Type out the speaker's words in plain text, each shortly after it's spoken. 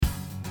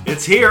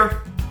It's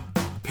here.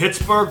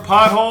 Pittsburgh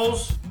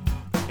Potholes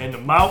and the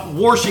Mount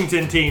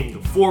Washington team,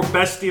 the 4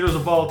 best Steelers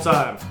of all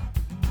time.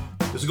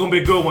 This is going to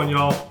be a good one,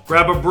 y'all.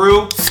 Grab a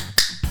brew.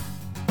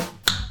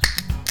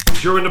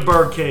 You're in the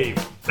bird cave.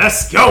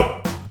 Let's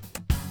go!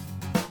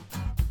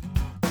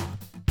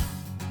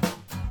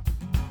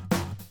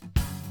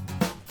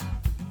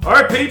 All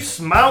right, peeps.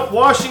 Mount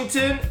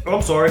Washington.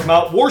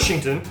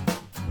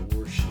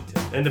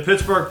 And the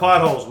Pittsburgh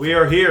Potholes. We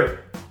are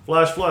here.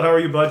 Flash Flood, how are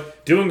you, bud?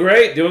 Doing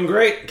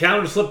great.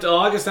 Calendar flipped to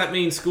August. That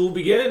means school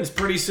begins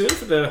pretty soon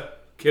for the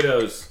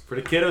kiddos.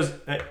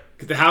 Hey,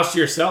 Get the house to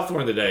yourself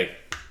during the day.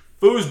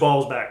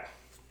 Foosball's back.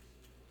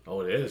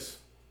 Oh, it is.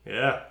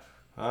 Yeah.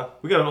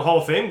 We got a Hall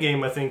of Fame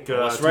game, I think,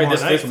 That's tomorrow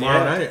right. night.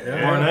 Tomorrow night. Yeah.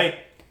 Tomorrow night.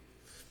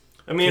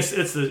 I mean, it's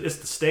the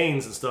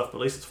stains and stuff, but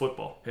at least it's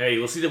football. Hey,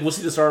 we'll see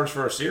the starters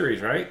for our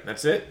series, right?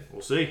 That's it.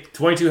 We'll see.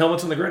 22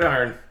 helmets on the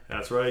gridiron.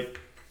 That's right.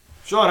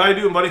 Sean, how you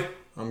doing, buddy?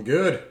 I'm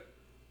good.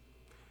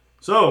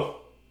 So,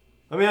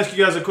 let me ask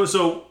you guys a question.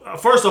 So,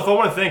 first off, I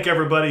want to thank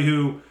everybody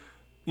who,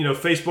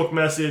 Facebook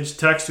message,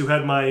 text, who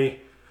had my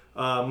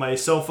my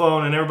cell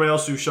phone, and everybody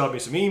else who shot me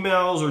some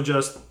emails or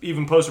just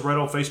even posted right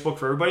on Facebook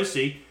for everybody to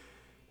see.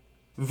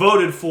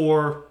 Voted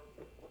for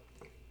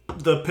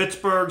the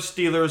Pittsburgh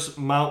Steelers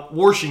Mount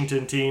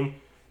Washington team,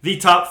 the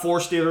top 4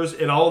 Steelers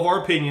in all of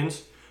our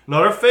opinions.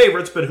 Not our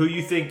favorites, but who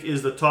you think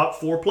is the top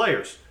 4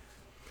 players.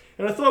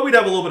 And I thought we'd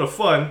have a little bit of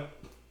fun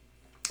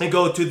and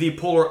go to the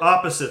polar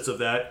opposites of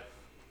that.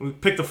 We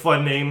picked a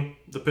fun name,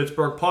 the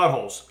Pittsburgh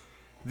Potholes.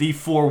 The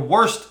 4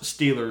 worst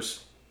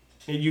Steelers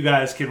that you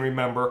guys can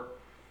remember.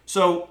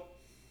 So,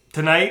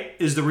 tonight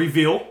is the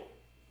reveal.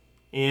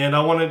 And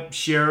I want to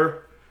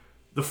share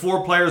the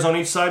 4 players on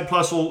each side.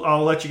 Plus,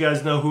 I'll let you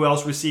guys know who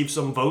else received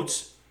some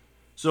votes.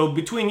 So,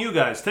 between you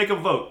guys, take a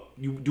vote.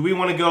 Do we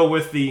want to go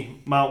with the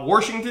Mount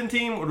Washington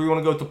team, or do we want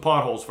to go with the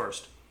Potholes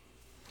first?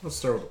 Let's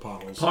start with the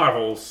Potholes.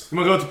 Potholes. I'm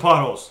going to go with the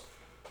Potholes.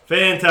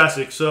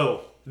 Fantastic.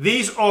 So,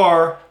 these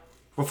are...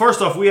 Well,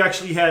 first off, we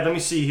actually had... Let me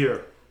see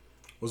here.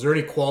 Was there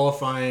any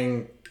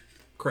qualifying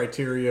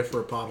criteria for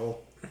a pothole?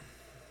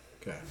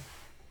 Okay.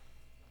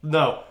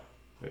 No.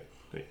 Wait.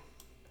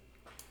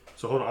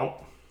 So, hold on.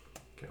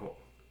 Okay, hold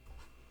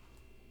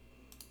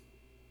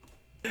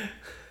on.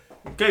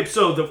 Okay,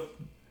 so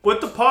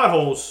with the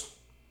Potholes,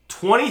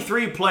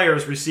 23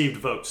 players received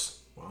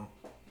votes. Wow.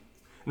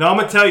 Now, I'm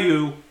going to tell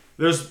you,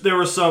 there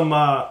were some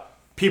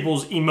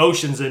people's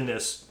emotions in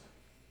this.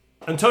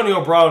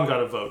 Antonio Brown got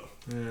a vote.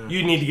 Yeah.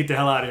 You need to get the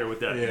hell out of here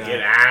with that. Yeah.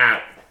 Get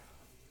out.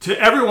 To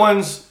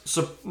everyone's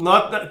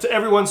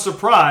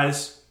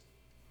surprise,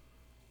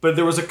 but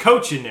there was a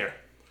coach in there.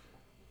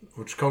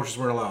 Which coaches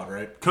weren't allowed,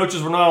 right?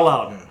 Coaches were not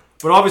allowed. Yeah.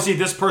 But obviously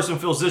this person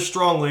feels this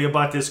strongly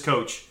about this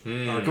coach.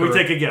 Can we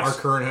take a guess? Our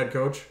current head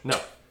coach? No.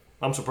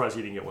 I'm surprised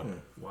he didn't get one. Yeah.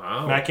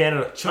 Wow. Matt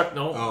Canada. Chuck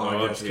Noll.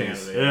 I guess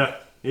Canada. Yeah,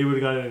 he would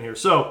have got it in here.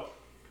 So,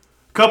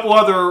 a couple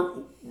other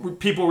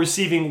people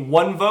receiving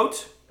 1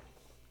 vote,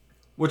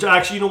 which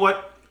actually, you know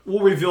what?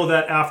 We'll reveal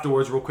that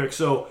afterwards real quick.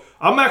 So,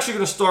 I'm actually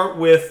going to start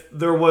with,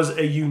 there was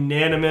a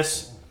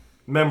unanimous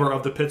member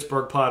of the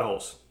Pittsburgh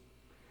Potholes.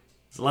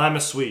 It's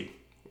Lima Swede.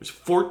 It was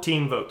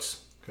 14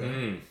 votes.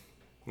 Okay.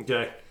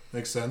 Okay.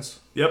 Makes sense.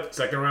 Yep.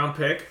 Second round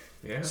pick.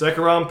 Yeah.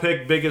 Second round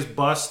pick, biggest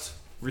bust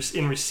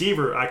in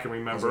receiver I can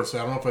remember. I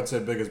don't know if I'd say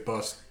biggest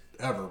bust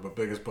ever, but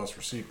biggest bust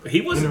receiver.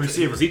 He wasn't a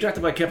receiver. Was he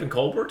drafted by Kevin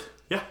Colbert?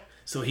 Yeah.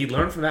 So he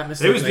learned from that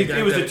mistake.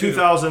 It was the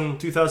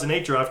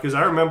 2008 draft, because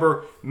I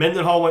remember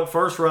Mendenhall went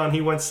first round,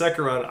 he went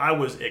second round. I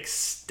was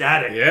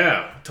ecstatic.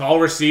 Yeah. Tall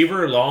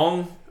receiver,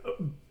 long.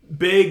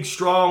 Big,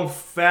 strong,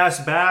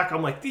 fast back.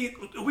 I'm like,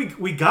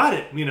 we got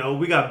it.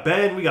 We got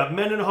Ben, we got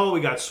Mendenhall,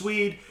 we got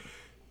Swede,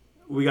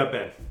 we got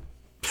Ben.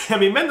 I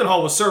mean,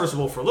 Mendenhall was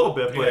serviceable for a little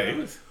bit, but he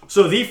was.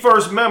 So the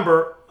first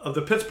member of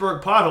the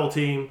Pittsburgh Pothole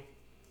team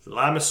is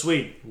Lima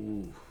Swede.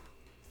 Ooh.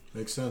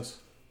 Makes sense.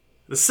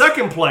 The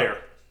second player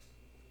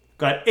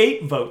got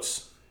 8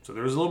 votes, so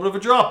there was a little bit of a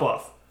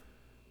drop-off.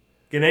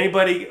 Can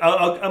anybody...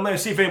 I'm going to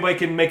see if anybody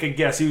can make a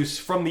guess. He was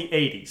from the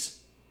 80s.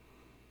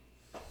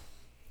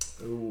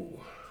 Ooh.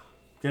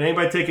 Can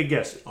anybody take a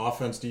guess?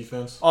 Offense,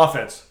 defense?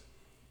 Offense.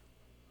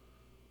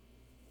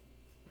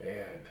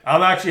 Man.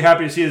 I'm actually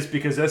happy to see this,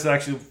 because that's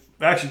actually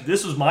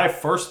this was my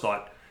first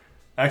thought.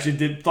 I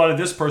actually thought of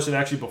this person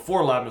actually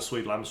before Lima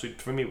Swede. Lima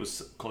Swede, for me,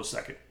 was close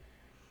second.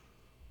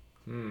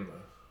 I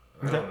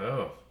don't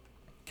know.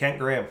 Kent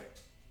Graham.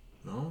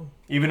 No.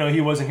 Even though he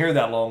wasn't here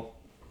that long.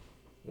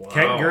 Wow.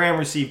 Kent Graham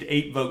received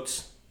 8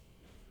 votes.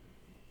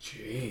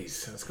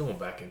 Jeez, that's going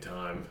back in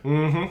time.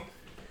 Mm-hmm.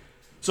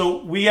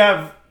 So we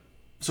have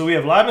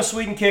Lima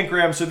Swede and Kent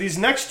Graham. So these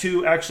next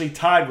 2 actually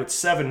tied with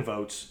 7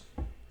 votes.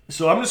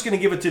 So I'm just going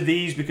to give it to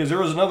these, because there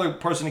was another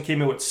person that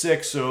came in with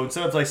 6. So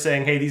instead of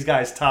saying, hey, these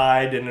guys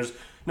tied, and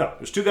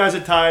there's 2 guys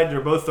that tied.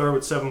 They're both third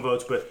with 7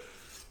 votes. But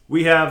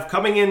we have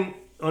coming in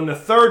on the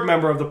third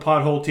member of the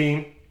Pothole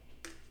team,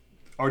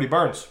 Artie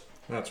Burns.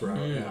 That's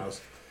right. Yeah.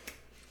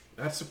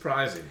 That's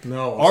surprising.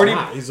 No, it's Artie,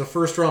 not. He's a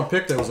first-round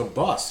pick that was a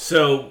bust.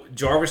 So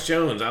Jarvis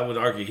Jones, I would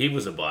argue he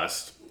was a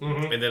bust.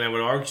 Mm-hmm. And then I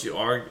would argue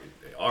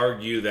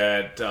argue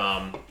that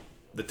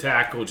the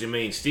tackle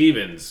Jermaine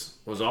Stevens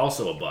was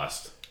also a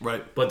bust.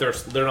 Right. But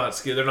they're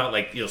not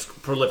like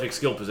prolific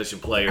skill position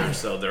players,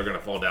 so they're going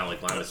to fall down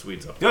like Lima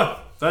Swedes up. Yeah,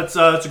 that's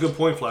a good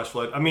point, Flash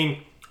Flood. I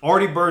mean,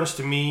 Artie Burns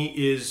to me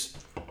is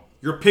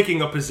you're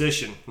picking a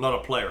position, not a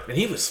player. And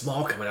he was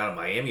small coming out of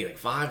Miami, like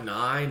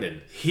 5'9",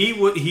 and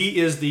he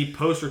is the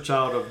poster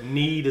child of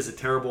need as a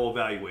terrible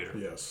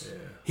evaluator. Yes. yeah.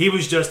 He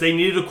was just they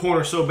needed a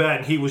corner so bad,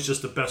 and he was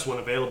just the best one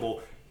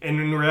available. And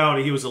in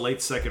reality, he was a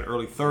late second,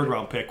 early third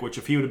round pick. Which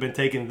if he would have been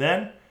taken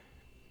then,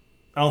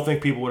 I don't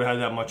think people would have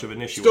had that much of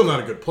an issue. Still with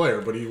not a good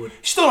player, but he would.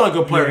 Still not a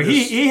good player.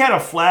 Yeah, He had a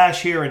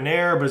flash here and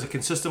there, but as a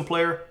consistent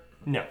player,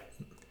 no.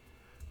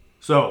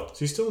 So Is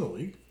he still in the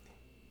league?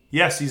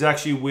 yes, he's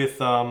actually with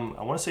I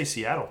want to say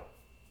Seattle.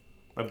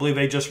 I believe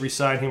they just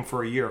re-signed him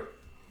for a year.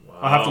 Wow.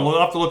 I'll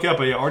have to look up.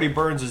 But yeah, Artie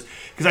Burns is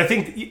because I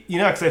think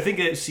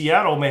that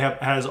Seattle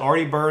has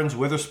Artie Burns,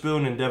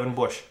 Witherspoon, and Devin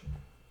Bush.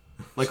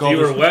 Like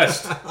Stewart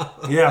West.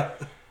 Yeah,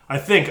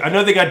 I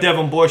know they got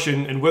Devin Bush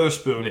and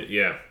Witherspoon,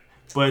 Yeah.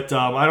 but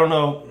I don't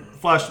know.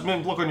 Flash,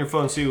 look on your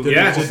phone. See who.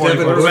 Yeah, Did before he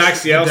Devin quarterbacks Bush,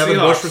 Seattle did Devin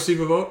Seahawks. Bush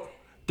receive a vote?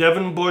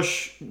 Devin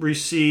Bush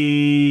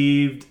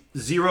received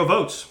 0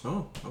 votes.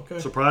 Oh, okay.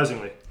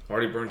 Surprisingly,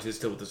 Artie Burns is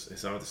still with the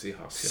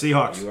Seahawks.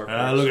 Seahawks. You are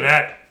correct, Look at sir.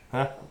 that.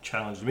 Huh?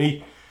 Challenged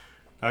me.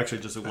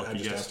 Actually, just a I lucky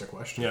just guess. asked a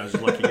question. Yeah, it was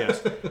a lucky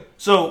guess.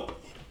 So,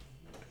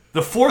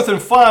 the fourth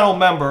and final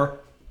member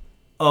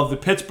of the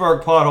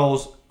Pittsburgh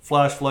Potholes,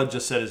 Flash Flood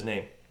just said his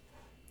name.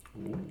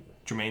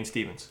 Jermaine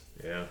Stevens.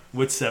 Yeah.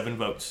 With 7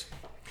 votes.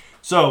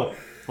 So,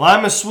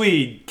 Lima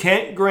Swede,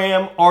 Kent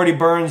Graham, Artie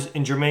Burns,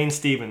 and Jermaine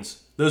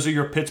Stevens. Those are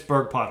your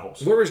Pittsburgh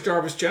Potholes. Where was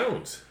Jarvis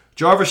Jones?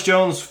 Jarvis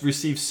Jones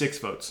received 6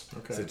 votes.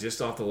 Okay. So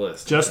just off the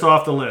list. Just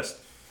off the list.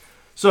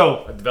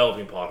 So, a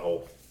developing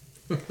pothole.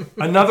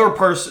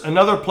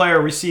 another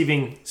player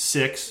receiving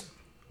 6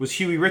 was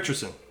Huey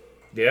Richardson.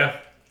 Yeah.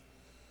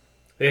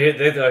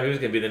 They thought he was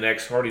going to be the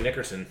next Hardy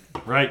Nickerson.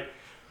 Right.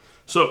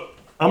 So,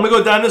 I'm going to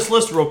go down this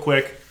list real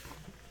quick,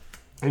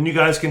 and you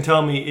guys can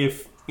tell me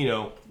if,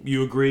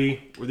 you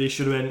agree or they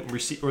should have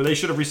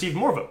received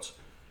more votes.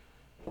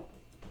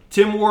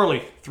 Tim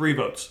Worley, 3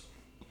 votes.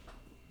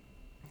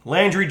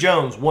 Landry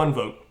Jones, 1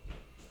 vote.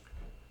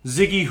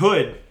 Ziggy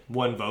Hood,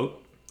 1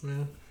 vote. Yeah.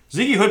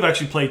 Ziggy Hood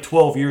actually played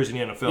 12 years in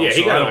the NFL. Yeah,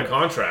 he so got on a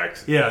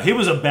contract. Yeah, he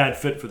was a bad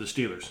fit for the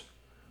Steelers.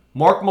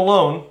 Mark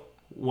Malone,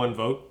 1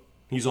 vote.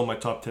 He's on my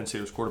top 10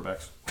 Steelers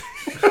quarterbacks.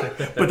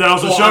 But that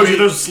also shows you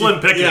those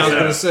slim pickings. Yeah, I was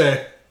going to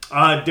say.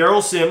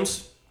 Daryl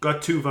Sims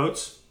got 2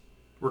 votes.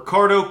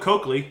 Ricardo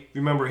Coakley,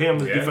 remember him,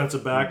 the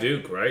defensive back.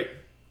 Duke, right?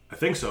 I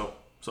think so.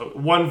 So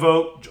 1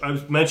 vote. I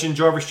mentioned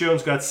Jarvis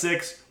Jones got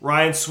 6.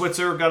 Ryan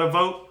Switzer got a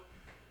vote.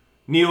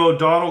 Neil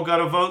O'Donnell got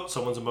a vote.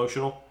 Someone's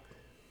emotional.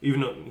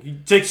 Even though he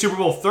takes Super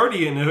Bowl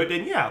 30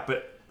 and yeah,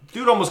 but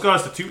dude almost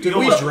got us to 2. Did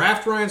we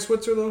draft Ryan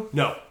Switzer, though?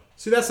 No.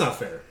 See, that's not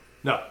fair.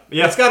 No.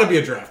 Yeah. It's got to be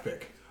a draft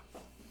pick.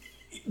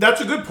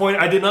 That's a good point.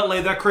 I did not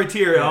lay that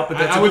criteria out, but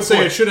that's I a would good say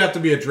point. it should have to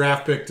be a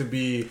draft pick to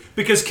be...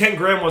 Because Kent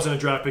Graham wasn't a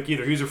draft pick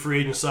either. He was a free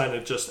agent sign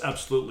that just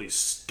absolutely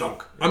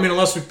stunk. I mean,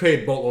 unless we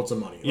paid boatloads of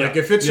money. Yeah. Like,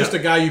 if it's just Yeah.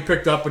 a guy you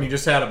picked up and you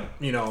just had a,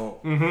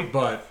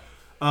 but...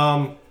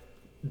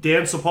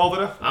 Dan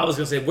Sepulveda, I was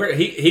going to say, where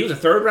he was a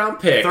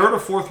third-round pick. 3rd or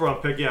 4th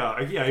round pick. Yeah,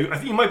 I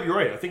think you might be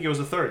right. I think it was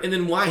a 3rd. And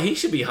then why he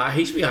should be high?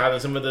 He should be higher than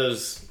some of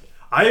those...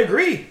 I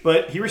agree,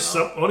 but he was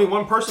only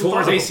one person. Tours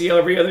thought of him. ACL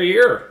every other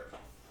year.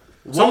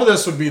 Some of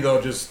this would be, though,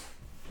 just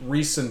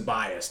recent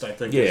biased, I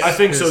think. Yeah. I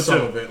think so, some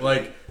too. of it.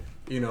 Like,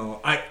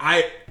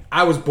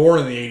 I was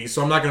born in the 80s,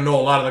 so I'm not going to know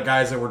a lot of the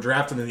guys that were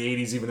drafted in the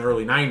 80s, even the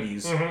early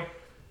 90s. Mm-hmm.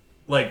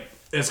 Like,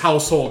 as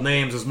household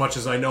names as much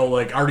as I know,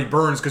 like, Artie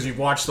Burns, because you've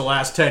watched the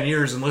last 10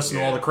 years and listened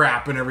to all the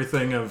crap and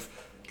everything of...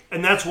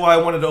 And that's why I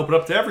wanted to open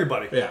up to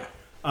everybody. Yeah.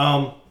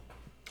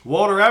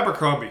 Walter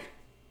Abercrombie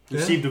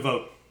received a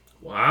vote.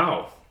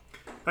 Wow.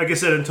 Like I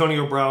said,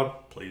 Antonio Brown,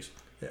 please.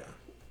 Yeah.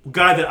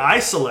 Guy that I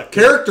selected.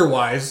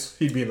 Character-wise,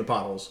 he'd be in the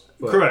potholes.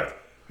 But Correct.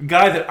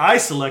 Guy that I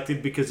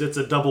selected because it's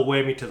a double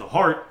whammy to the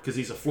heart because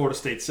he's a Florida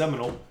State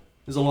Seminole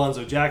is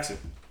Alonzo Jackson.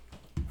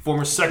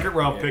 Former 2nd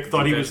round pick.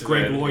 Thought he was defensive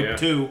Greg end, Lloyd yeah.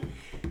 too.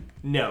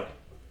 No.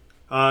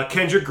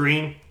 Kendrick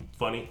Green.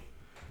 Funny.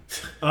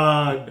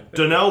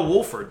 Donnell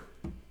Wolford.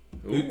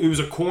 He was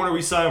a corner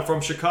we signed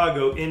from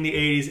Chicago in the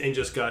 80s and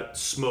just got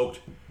smoked.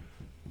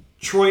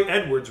 Troy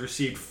Edwards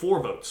received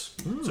 4 votes.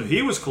 So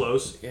he was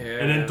close. Yeah.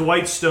 And then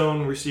Dwight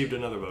Stone received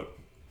another vote.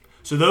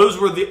 So those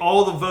were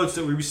all the votes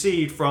that we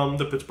received from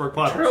the Pittsburgh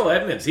Potholes. Terrell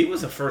Edmonds, he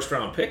was a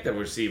first-round pick, that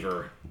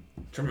receiver.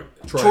 Troy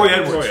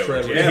Edwards.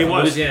 Yeah, he from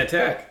was. Louisiana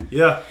Tech.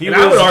 Yeah, he And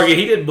was. I would argue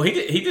he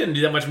didn't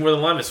do that much more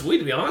than Lima Sweet,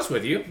 to be honest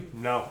with you.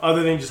 No,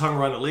 other than he just hung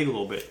around the league a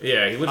little bit.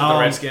 Yeah, he went to the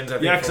Redskins, I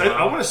think. Yeah, because for a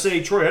I while. want to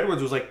say Troy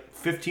Edwards was like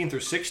 15th or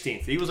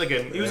 16th. He was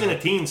he was in a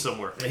teen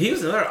somewhere. He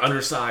was another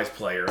undersized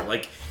player.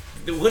 Like,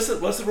 what's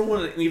the rule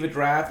when you have a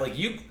draft? Like,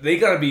 they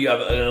got to be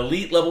an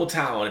elite level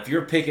talent if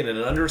you're picking an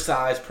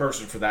undersized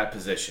person for that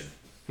position.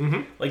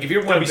 Mm-hmm. Like, if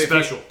you're Gotta be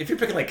special. if you're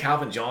picking like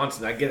Calvin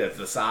Johnson, I get it,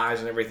 the size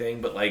and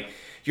everything, but like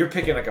you're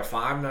picking like a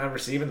 5'9"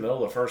 receiver in the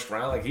middle of the first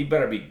round, like he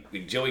better be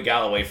Joey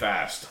Galloway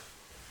fast.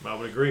 I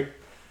would agree.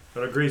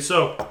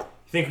 So, you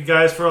think,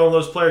 guys, for all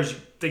those players, you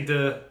think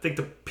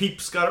the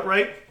peeps got it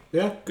right?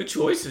 Yeah. Good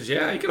choices.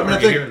 Yeah, you can I argue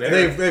think here and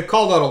there. they've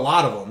called out a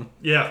lot of them.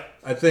 Yeah.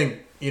 I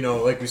think,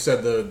 like we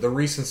said, the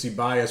recency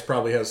bias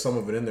probably has some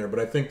of it in there, but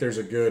I think there's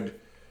a good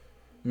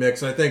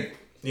mix. I think,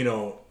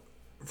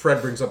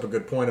 Fred brings up a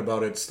good point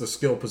about it's the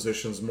skill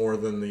positions more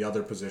than the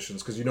other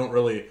positions, because you don't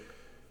really,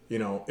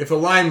 if a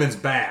lineman's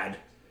bad,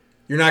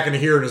 you're not going to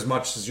hear it as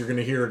much as you're going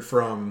to hear it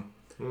from,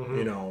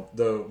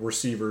 the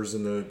receivers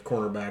and the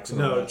cornerbacks.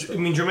 And all that stuff.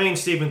 Jermaine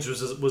Stevens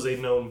was a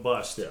known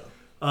bust. Yeah.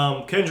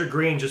 Kendrick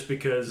Green, just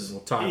because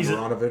Todd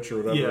Baranovich or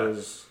whatever. Yeah. It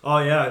is. Oh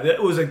yeah,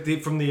 that was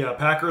from the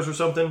Packers or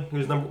something.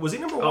 Was he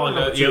number one? Oh or no,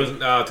 number yeah, two? it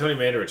was Tony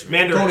Mandarich.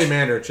 Tony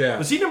Mandarich, yeah.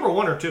 Was he number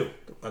 1 or 2?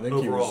 I think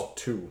overall? he was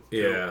 2.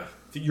 Yeah.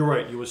 You're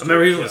right. You was. I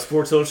remember he was on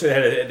Sports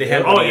Illustrated. They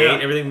had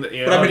everything. But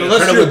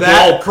unless you're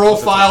that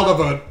profiled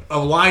of a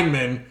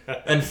lineman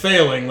and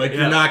failing,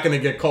 you're not going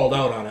to get called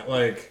out on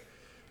it.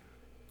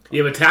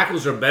 Yeah, but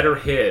tackles are better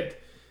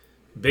hit,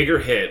 bigger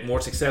hit,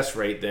 more success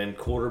rate than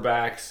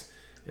quarterbacks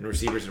and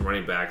receivers and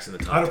running backs in the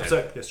top 100%.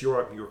 10. Yes,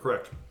 you're right. You're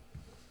correct.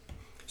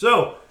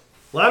 So,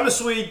 Lima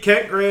Swede,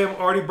 Kent Graham,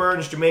 Artie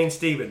Burns, Jermaine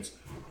Stevens.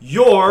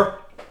 Your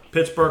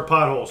Pittsburgh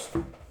Potholes.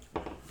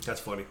 That's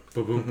funny.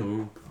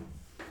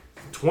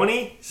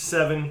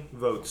 27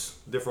 votes,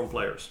 different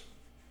players.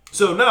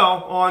 So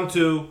now on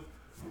to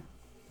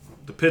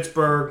the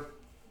Pittsburgh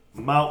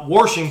Mount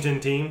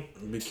Washington team.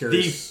 I'd be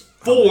curious.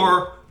 The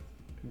 4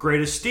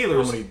 greatest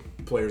Steelers. How many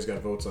players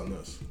got votes on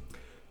this?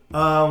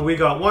 We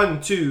got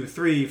 1, 2,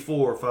 3,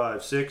 4,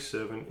 5, 6,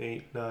 7,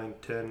 8, 9,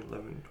 10,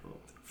 11, 12,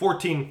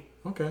 14.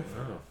 Okay. Wow.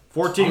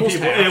 14 Almost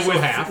people. half, And so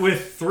half.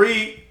 with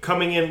 3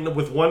 coming in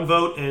with 1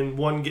 vote and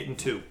 1 getting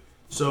 2.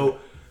 So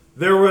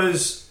there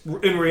was,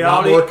 in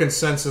reality... more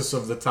consensus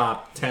of the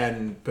top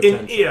 10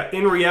 potential.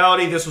 In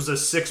reality, this was a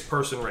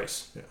 6-person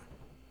race. Yeah.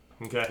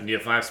 And Okay. you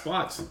have 5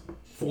 spots.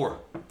 4.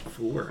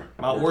 4.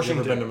 Mount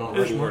Washington. Never been to Mount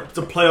Rushmore. It's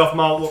a playoff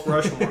Mount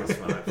Rushmore. It's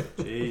 5.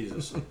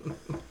 Jesus.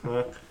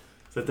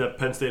 Is that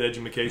Penn State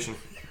education?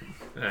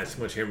 That's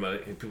too much here,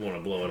 but people want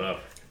to blow it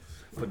up.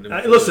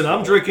 Listen,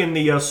 I'm drinking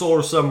the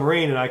Solar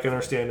Submarine, and I can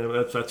understand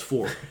that. That's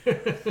 4.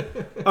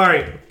 All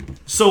right.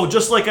 So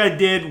just like I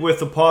did with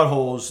the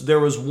Potholes, there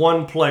was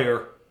one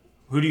player.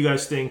 Who do you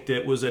guys think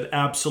that was an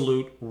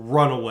absolute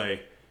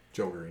runaway?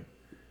 Joe Green.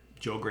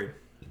 Joe Green.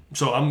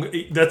 So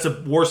that's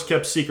a worst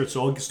kept secret.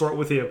 So I'll start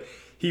with him.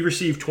 He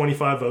received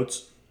 25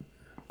 votes.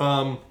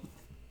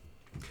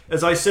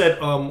 As I said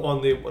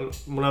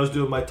when I was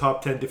doing my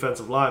top 10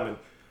 defensive linemen,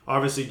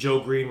 obviously Joe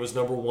Green was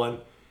number 1.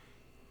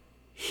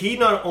 He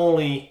might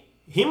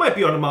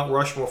be on the Mount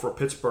Rushmore for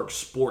Pittsburgh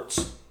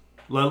sports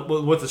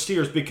with the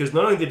Steelers, because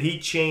not only did he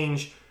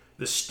change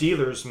the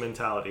Steelers'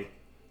 mentality,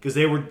 because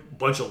they were a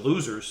bunch of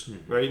losers,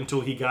 right,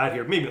 until he got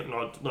here. Maybe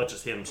not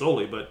just him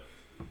solely, but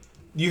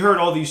you heard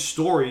all these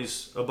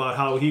stories about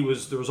how there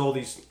was all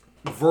these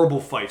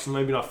verbal fights,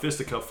 maybe not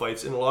fisticuff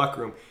fights, in the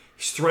locker room.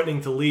 He's threatening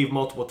to leave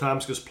multiple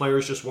times because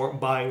players just weren't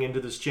buying into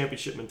this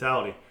championship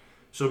mentality.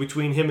 So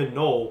between him and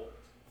Noel,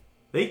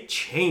 they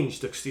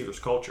changed the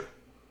Steelers culture.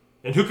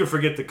 And who could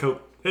forget the coach?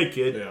 Hey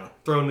kid,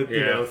 throwing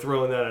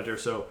that out there.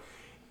 So,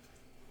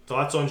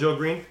 thoughts on Joe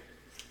Green?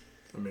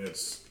 I mean,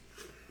 it's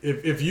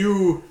if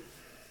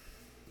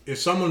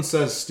someone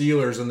says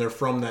Steelers and they're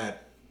from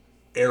that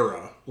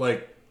era,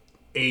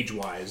 age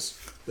wise,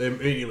 they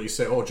immediately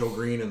say, "Oh, Joe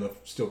Green and the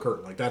Steel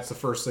Curtain." That's the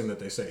first thing that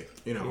they say,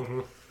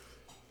 Mm-hmm.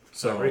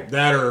 So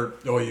that, or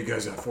you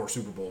guys got 4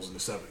 Super Bowls in the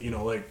 7.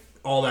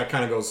 All that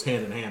kind of goes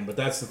hand in hand. But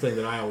that's the thing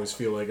that I always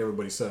feel like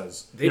everybody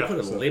says. They put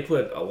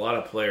a lot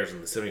of players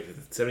on the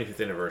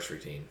 75th anniversary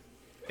team,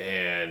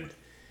 and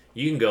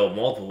you can go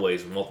multiple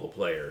ways with multiple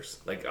players.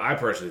 I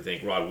personally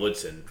think Rod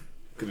Woodson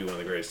could be one of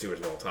the greatest Steelers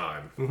of all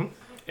time,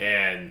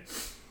 and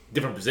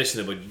different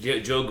position. But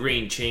Joe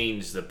Green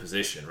changed the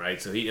position,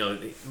 right? So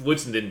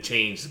Woodson didn't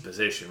change the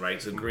position,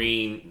 right? So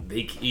Green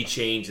he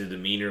changed the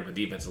demeanor of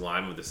the defensive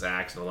line with the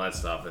sacks and all that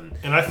stuff, and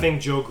I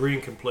think Joe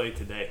Green can play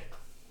today.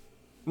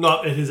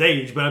 Not at his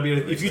age, but I mean,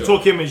 if you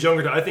took him as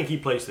younger, I think he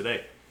plays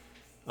today.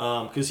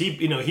 Because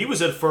he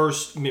was at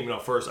first, maybe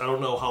not first. I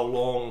don't know how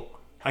long.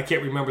 I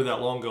can't remember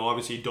that long ago.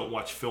 Obviously, you don't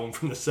watch film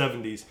from the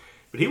 70s,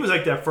 but he was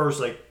that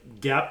first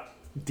gap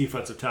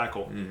defensive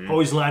tackle.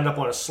 Always lined up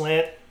on a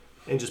slant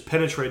and just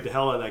penetrated the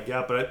hell out of that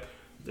gap. But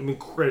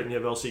credit, and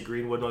you have LC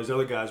Greenwood and all these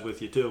other guys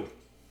with you too.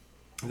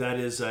 That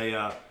is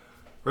a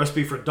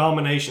recipe for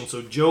domination.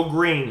 So Joe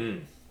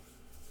Green,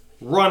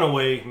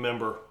 runaway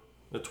member,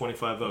 the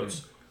 25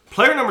 votes.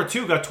 Player number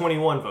 2 got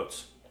 21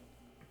 votes.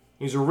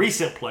 He's a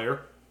recent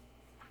player.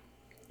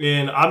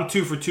 And I'm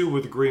 2 for 2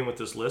 with Green with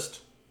this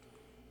list.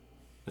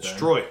 It's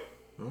Troy.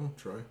 Oh,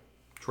 Troy.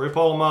 Troy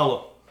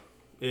Polamalu.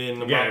 In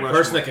the Mount a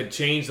person that could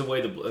change the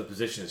way the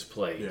position is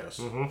played.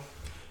 Yes.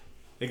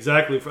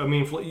 Exactly. I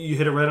mean, you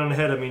hit it right on the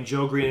head. I mean,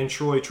 Joe Green and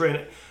Troy.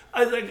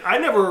 I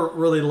never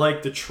really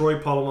liked the Troy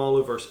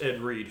Polamalu versus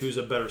Ed Reed, who's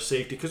a better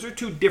safety, because they're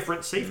 2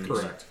 different safeties.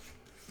 Correct.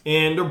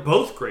 And they're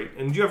both great.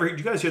 And did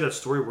you guys hear that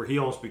story where he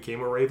almost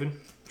became a Raven,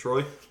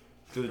 Troy,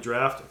 through the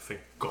draft? Thank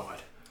God.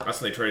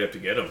 That's when they traded up to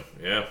get him.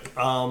 Yeah.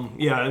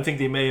 Yeah, I think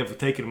they may have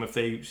taken him if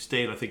they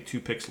stayed, I think, 2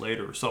 picks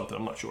later or something.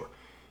 I'm not sure.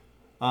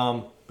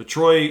 But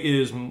Troy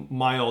is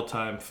my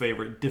all-time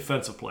favorite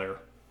defensive player,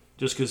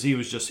 just because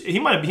he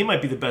might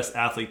be the best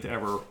athlete to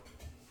ever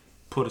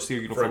put a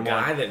Steeler uniform on. For a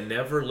guy that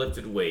never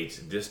lifted weights,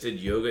 just did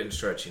yoga and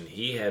stretching,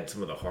 he had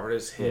some of the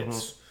hardest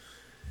hits.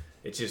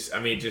 It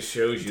just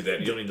shows you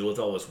that you don't need to lift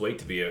all this weight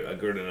to be a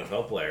good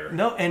NFL player.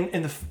 No,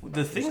 and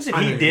the things that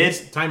he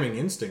did, timing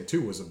instinct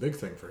too was a big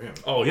thing for him.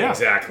 Oh yeah,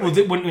 exactly.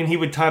 Well, when he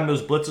would time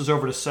those blitzes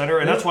over to center,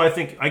 and that's why I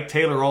think Ike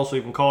Taylor also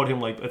even called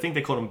him I think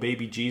they called him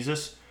Baby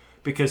Jesus,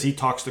 because he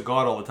talks to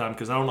God all the time.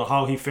 Because I don't know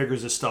how he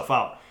figures this stuff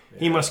out. Yeah.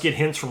 He must get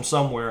hints from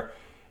somewhere,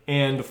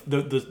 and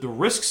the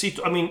risks he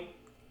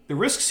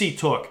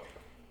took.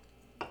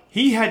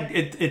 He had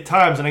at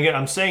times, and again,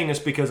 I'm saying this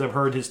because I've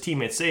heard his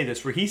teammates say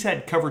this, where he's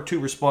had cover 2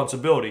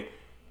 responsibility.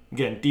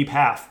 Again, deep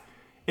half.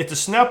 At the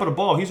snap of the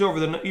ball, he's over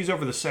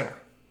the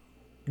center,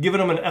 giving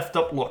him an effed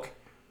up look.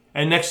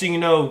 And next thing you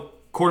know,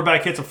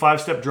 quarterback hits a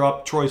 5-step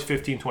drop. Troy's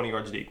 15, 20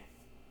 yards deep.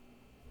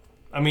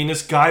 I mean,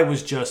 this guy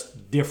was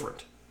just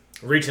different.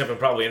 Reach up and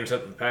probably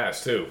intercept the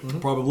pass too. Mm-hmm.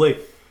 Probably.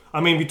 I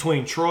mean,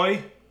 between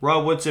Troy,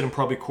 Rod Woodson, and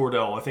probably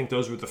Cordell, I think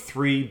those were the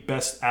 3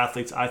 best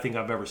athletes I think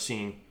I've ever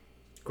seen.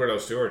 Cordell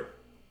Stewart.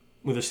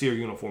 With a Steeler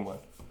uniform on.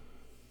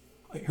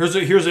 Here's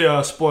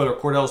a spoiler.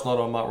 Cordell's not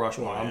on Mount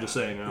Rushmore. I'm just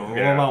saying. On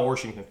Mount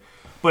Washington.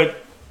 But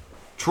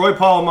Troy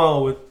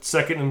Polamalu with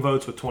second in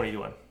votes with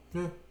 21.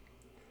 Yeah.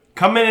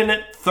 Coming in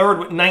at third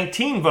with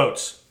 19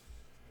 votes.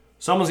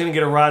 Someone's going to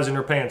get a rise in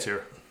their pants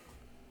here.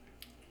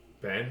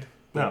 Ben?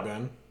 No.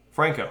 Ben?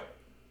 Franco.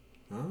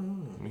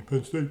 Oh.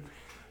 Penn State.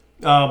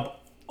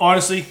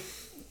 Honestly,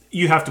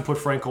 you have to put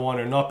Franco on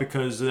there, not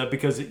because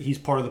he's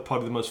probably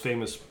the most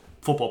famous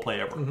football play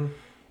ever. Mm-hmm.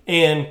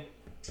 And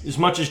as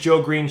much as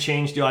Joe Green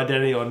changed the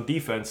identity on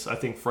defense, I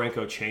think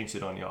Franco changed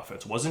it on the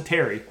offense. It wasn't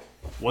Terry. It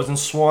wasn't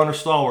Swan or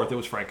Stallworth. It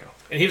was Franco.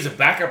 And he was a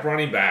backup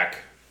running back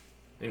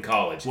in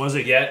college. Was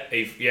he? He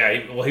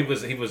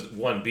was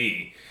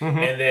 1B. Mm-hmm.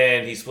 And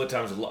then he split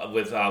times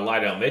with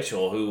Lydell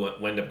Mitchell, who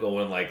ended up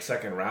going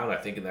second round, I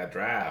think, in that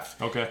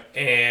draft. Okay.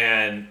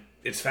 And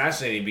it's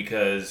fascinating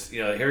because,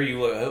 here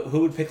who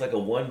would pick a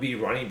 1B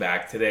running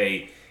back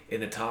today in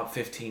the top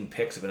 15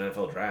 picks of an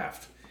NFL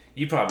draft?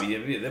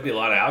 There'd be a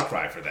lot of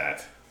outcry for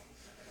that.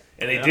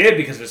 And they did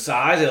because of his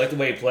size. They liked the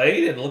way he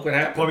played, and look what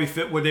happened. Probably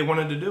fit what they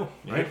wanted to do,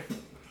 right?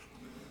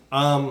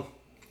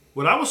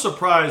 What I was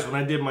surprised when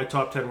I did my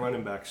top 10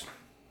 running backs,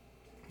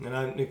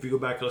 and if you go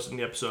back and listen to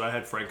the episode, I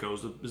had Franco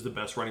as the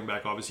best running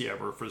back, obviously,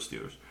 ever for the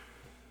Steelers.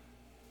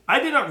 I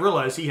did not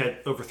realize he had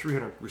over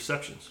 300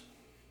 receptions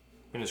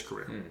in his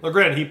career. Now,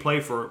 granted, he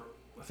played for,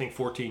 I think,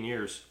 14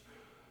 years.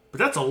 But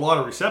that's a lot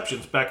of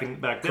receptions back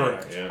then.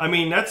 Correct, yeah. I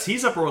mean,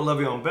 he's up with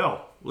Le'Veon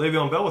Bell.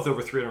 Le'Veon Bell with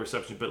over 300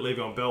 receptions, but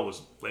Le'Veon Bell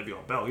was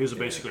Le'Veon Bell. He was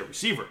basically a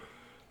receiver.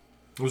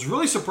 I was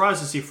really surprised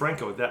to see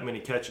Franco with that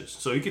many catches.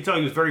 So you could tell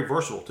he was very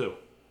versatile, too.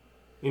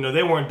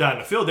 They weren't down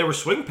the field. They were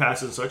swing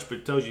passes and such, but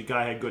it tells you the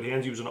guy had good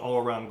hands. He was an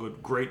all-around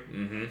good,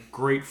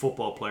 great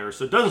football player.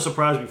 So it doesn't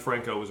surprise me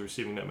Franco was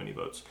receiving that many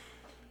votes.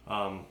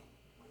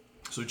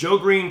 So Joe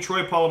Green,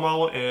 Troy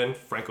Polamalu, and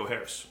Franco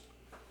Harris.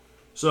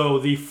 So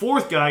the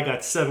fourth guy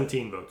got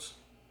 17 votes.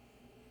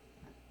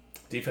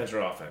 Defense or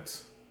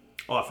offense?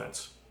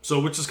 Offense. So,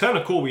 which is kind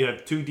of cool. We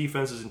had 2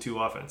 defenses and 2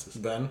 offenses.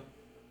 Ben?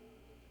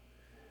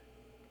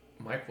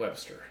 Mike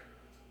Webster.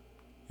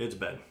 It's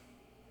Ben.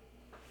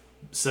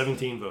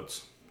 17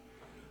 votes.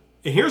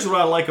 And here's what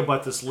I like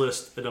about this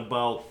list and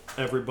about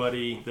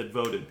everybody that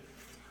voted.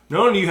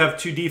 Not only do you have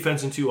 2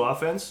 defense and 2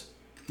 offense,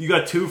 you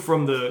got 2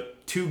 from the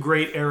 2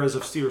 great eras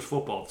of Steelers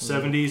football, the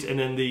 70s and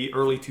then the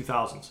early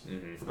 2000s,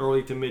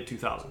 early to mid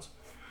 2000s.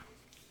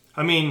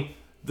 I mean,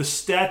 the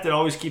stat that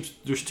always keeps,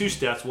 there's 2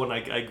 stats. One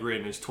I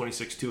grin is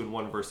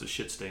 26-2-1 versus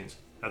shit stains.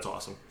 That's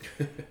awesome.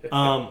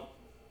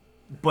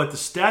 But the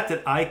stat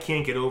that I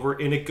can't get over,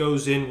 and it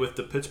goes in with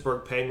the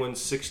Pittsburgh Penguins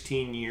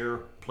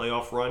 16-year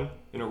playoff run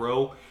in a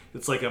row.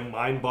 It's like a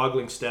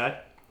mind-boggling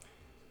stat.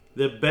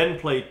 That Ben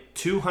played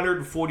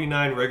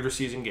 249 regular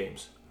season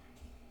games.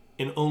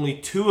 And only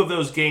 2 of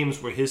those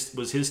games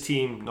was his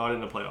team not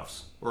in the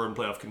playoffs or in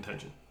playoff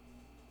contention.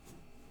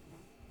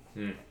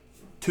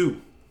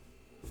 2.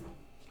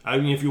 I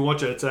mean, if you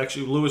watch it, it's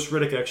actually Louis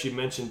Riddick actually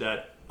mentioned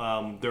that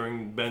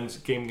during Ben's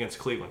game against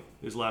Cleveland,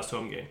 his last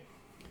home game.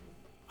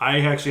 I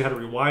actually had to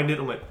rewind it.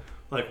 I'm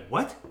like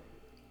what?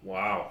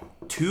 Wow.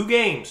 2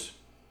 games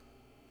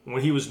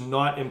when he was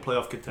not in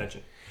playoff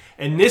contention.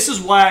 And this is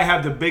why I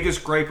have the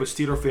biggest gripe with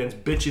Steeler fans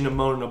bitching and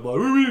moaning about,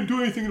 we didn't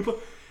do anything in the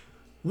playoffs.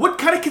 What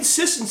kind of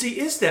consistency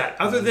is that?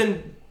 Other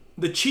than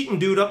the cheating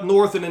dude up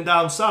north and then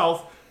down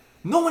south,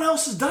 no one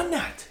else has done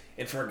that.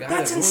 And for a guy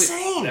that's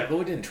insane. That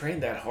really didn't train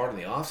that hard in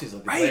the offseason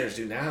like the players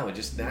do now, and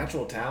just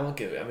natural talent.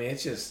 I mean,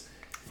 it's just...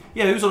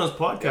 Yeah, he was on his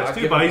podcast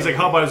too, but he's like,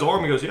 how about his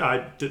arm? He goes,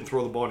 I didn't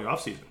throw the ball in the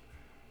offseason.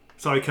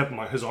 So he kept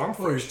his arm fresh.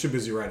 Well, he was too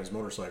busy riding his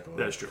motorcycle.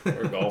 That's true.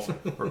 Or golfing.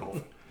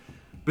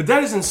 But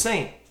that is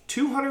insane.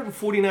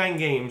 249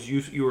 games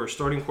you were a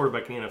starting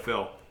quarterback in the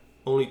NFL.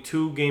 Only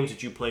 2 games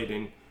that you played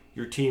in,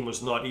 your team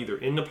was not either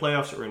in the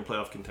playoffs or in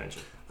playoff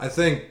contention. I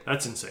think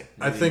That's insane.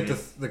 I think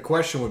the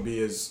question would be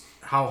is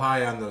how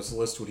high on this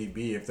list would he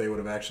be if they would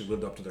have actually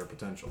lived up to their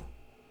potential?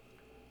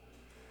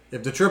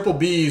 If the triple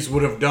Bs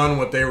would have done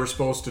what they were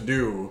supposed to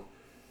do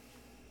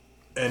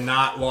and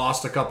not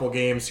lost a couple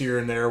games here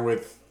and there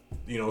with,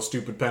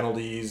 stupid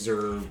penalties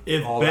or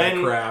that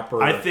crap.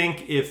 Or, I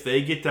think if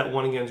they get that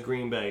one against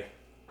Green Bay,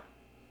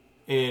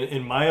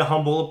 in my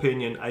humble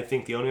opinion, I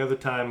think the only other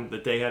time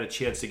that they had a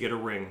chance to get a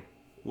ring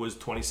was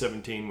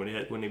 2017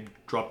 when they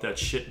dropped that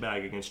shit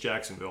bag against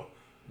Jacksonville.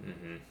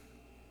 Mm-hmm.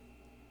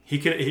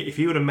 If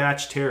he would have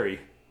matched Terry.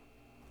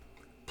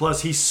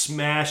 Plus, he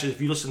smashed.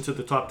 If you listen to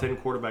the top 10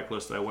 quarterback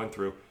list that I went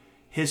through,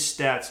 his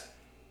stats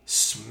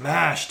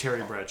smashed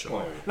Terry Bradshaw.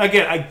 Well, and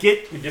again, I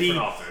get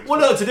offense. Well,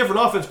 no, it's a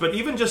different offense, but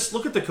even just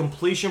look at the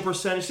completion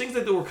percentage, things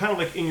that were kind of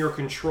like in your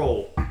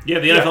control. Yeah,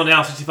 the NFL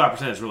now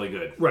 65% is really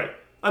good. Right.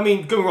 I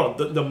mean, don't get me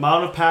wrong. The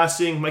amount of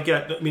passing might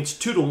get. It's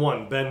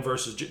 2-1 Ben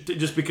versus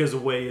just because of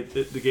the way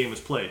the game is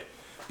played.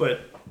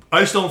 But I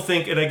just don't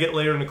think. And I get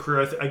later in the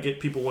career, I get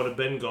people want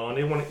Ben gone.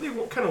 They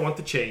kind of want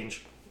the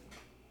change.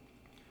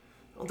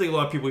 I don't think a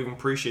lot of people even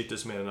appreciate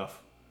this man enough.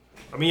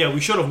 I mean, yeah,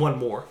 we should have won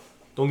more.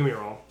 Don't get me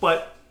wrong,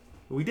 but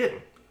we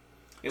didn't.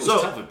 It was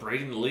tough with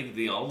Brady in the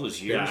league all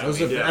those years.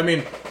 Yeah, I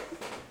mean,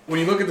 when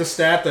you look at the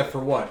stat that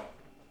for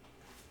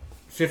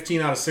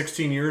 15 out of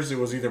 16 years, it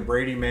was either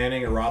Brady,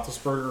 Manning, or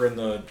Roethlisberger in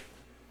the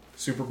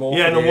Super Bowl.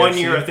 Yeah, and the 1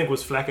 year I think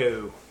was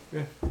Flacco.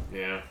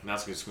 Yeah,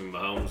 that's between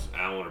Mahomes,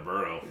 Allen, or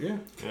Burrow.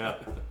 Yeah.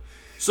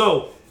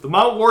 So the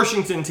Mount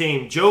Washington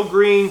team: Joe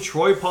Green,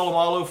 Troy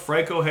Polamalu,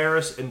 Franco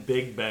Harris, and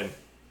Big Ben.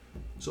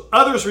 So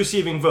others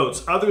receiving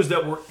votes, others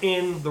that were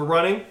in the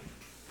running,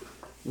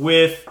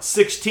 with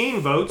 16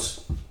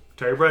 votes,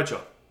 Terry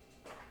Bradshaw.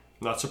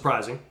 Not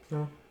surprising.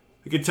 No.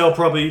 You could tell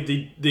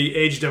probably the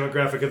age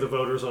demographic of the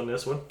voters on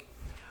this one.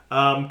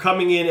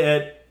 Coming in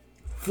at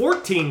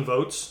 14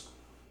 votes,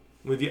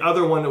 with the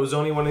other one that was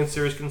only one in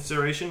serious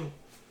consideration,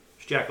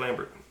 was Jack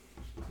Lambert.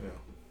 Yeah.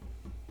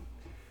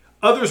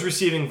 Others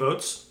receiving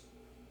votes,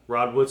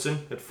 Rod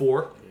Woodson at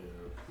 4,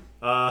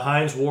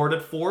 Hines Ward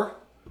at 4,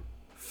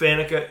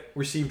 Faneca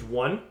received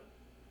 1,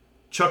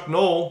 Chuck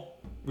Noll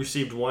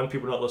received 1,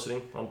 people not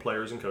listening on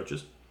players and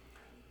coaches.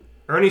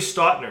 Ernie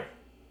Stautner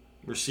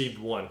received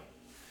 1.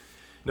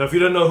 Now, if you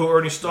don't know who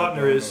Ernie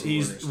Stautner is,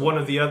 he's one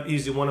of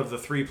the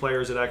 3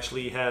 players that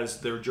actually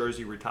has their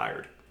jersey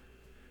retired.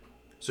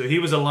 So he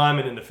was a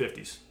lineman in the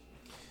 50s.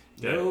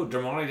 No,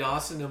 Dermontti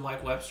Dawson and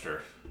Mike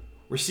Webster.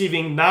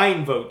 Receiving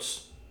 9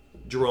 votes,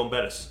 Jerome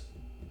Bettis.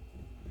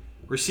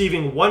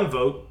 Receiving 1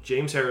 vote,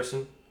 James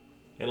Harrison.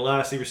 And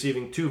lastly,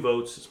 receiving 2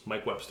 votes is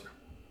Mike Webster.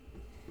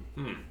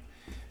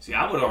 See,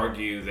 I would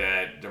argue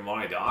that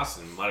Dermontti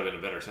Dawson might have been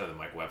a better center than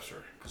Mike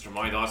Webster. Because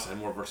Dermontti Dawson had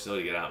more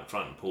versatility to get out in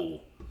front and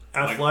pull.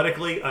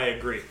 Athletically, I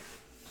agree.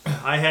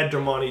 I had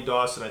Dermontti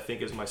Dawson, I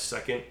think, as my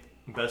second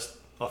best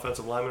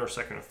offensive lineman, or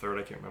second or third.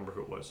 I can't remember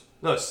who it was.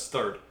 No, it's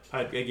third.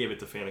 I gave it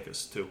to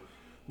Fanekas, too.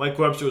 Mike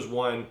Webster was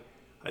 1.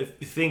 I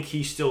think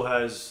he still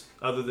has,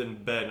 other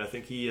than Ben, I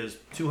think he has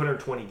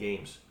 220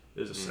 games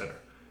as a center.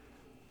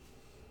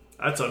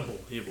 That's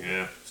unbelievable.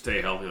 Yeah,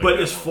 stay healthy. But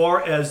as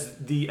far as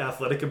the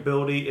athletic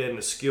ability and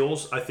the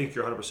skills, I think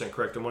you're 100%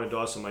 correct. Dermontti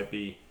Dawson might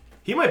be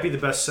the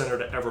best center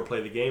to ever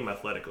play the game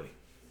athletically.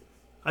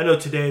 I know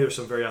today there's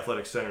some very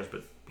athletic centers,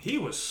 but he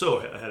was so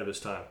ahead of his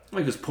time.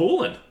 He was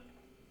pulling.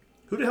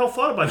 Who the hell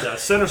thought about that?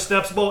 Center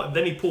snaps the ball and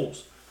then he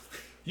pulls.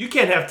 You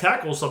can't have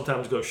tackles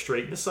sometimes go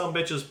straight. This son of a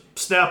bitch is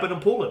snapping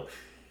and pulling.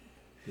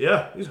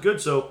 Yeah, he's good.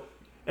 So,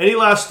 any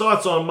last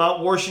thoughts on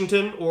Mount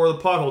Washington or the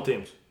Pothole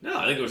teams? No,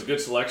 I think it was a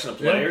good selection of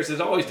players. Yeah.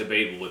 It's always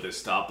debatable with this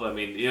stuff. But I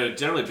mean,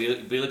 generally, if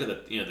you look at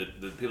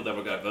the people that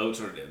ever got votes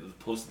or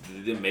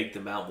they didn't make the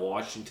Mount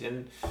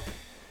Washington,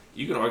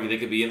 you could argue they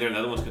could be in there and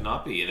the other ones could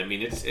not be. And I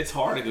mean, it's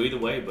hard to go either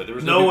way. But there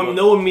was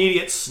no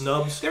immediate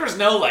snubs. There was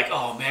no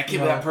oh man, I can't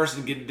believe that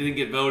person didn't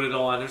get voted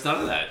on. There's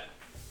none of that.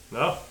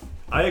 No,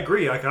 I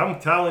agree.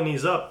 I'm tallying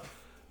these up.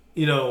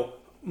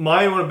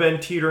 Mine would have been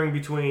teetering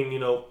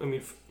between.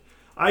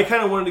 I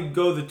kind of wanted to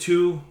go the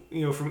 2,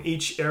 from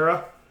each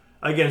era.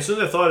 Again, as soon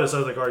as I thought of this, I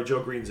was like, all right,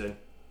 Joe Green's in,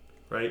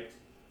 right?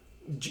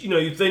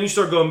 Then you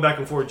start going back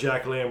and forth,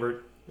 Jack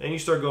Lambert, and you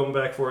start going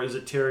back for, is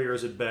it Terry or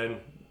is it Ben?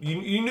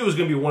 You knew it was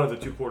going to be one of the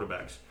 2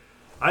 quarterbacks.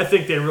 I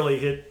think they really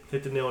hit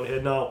the nail on the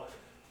head. Now,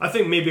 I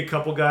think maybe a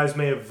couple guys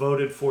may have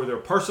voted for their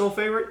personal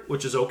favorite,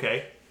 which is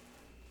okay.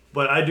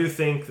 But I do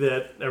think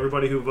that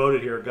everybody who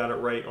voted here got it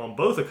right on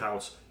both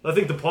accounts. I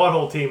think the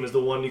Pothole team is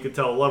the one you could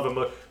tell a lot of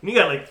them. When you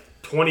got like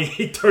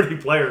 28, 30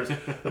 players,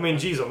 I mean,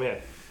 geez, oh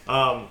man.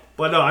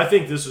 But no, I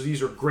think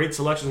these are great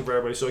selections for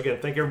everybody. So again,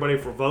 thank everybody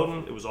for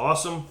voting. It was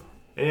awesome.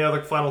 Any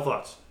other final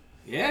thoughts?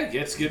 Yeah,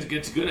 it's good.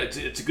 It's a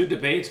good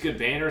debate. It's a good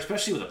banner,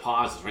 especially with the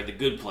positives, right? The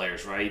good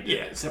players, right?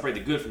 Yeah. Separate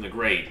the good from the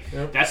great.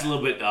 Yep. That's a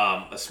little bit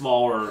a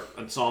smaller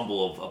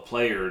ensemble of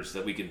players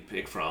that we can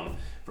pick from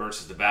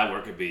versus the bad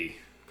work could be.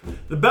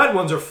 The bad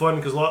ones are fun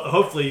because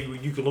hopefully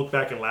you can look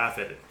back and laugh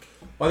at it.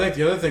 Well, I think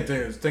the other thing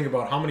is think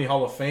about how many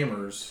Hall of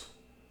Famers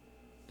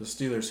the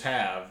Steelers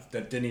have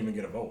that didn't even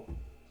get a vote.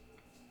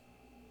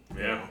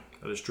 Yeah.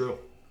 That is true.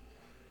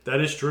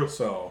 That is true.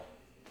 So,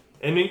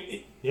 And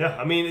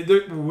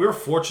we're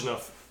fortunate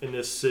enough in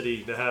this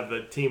city to have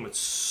a team with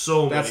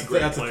so many great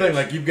players. That's the thing.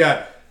 Like, you've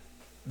got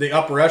the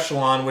upper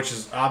echelon, which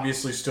has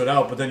obviously stood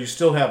out, but then you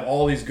still have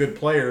all these good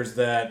players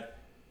that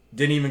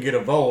didn't even get a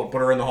vote,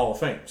 but are in the Hall of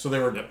Fame. So they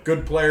were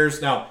good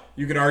players. Now,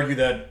 you could argue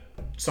that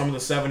some of the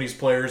 70s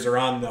players are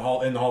in the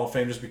Hall of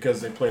Fame just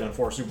because they played on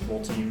 4 Super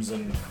Bowl teams,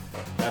 and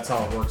that's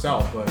how it works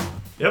out. But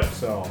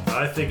so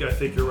I think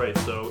you're right.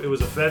 So it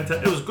was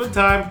it was a good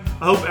time.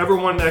 I hope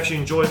everyone actually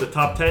enjoyed the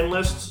top 10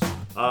 lists.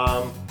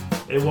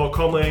 And we'll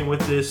culminating with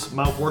this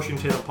Mount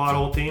Washington and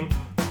Pothole team.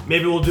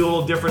 Maybe we'll do a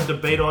little different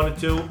debate on it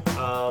too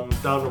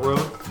down the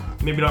road.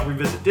 Maybe not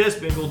revisit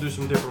this. Maybe we'll do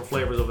some different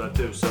flavors of that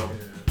too. So,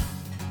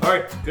 all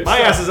right, my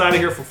ass is out of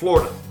here for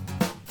Florida.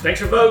 Thanks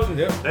for voting.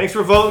 Thanks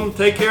for voting.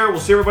 Take care. We'll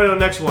see everybody on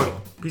the next one.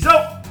 Peace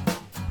out.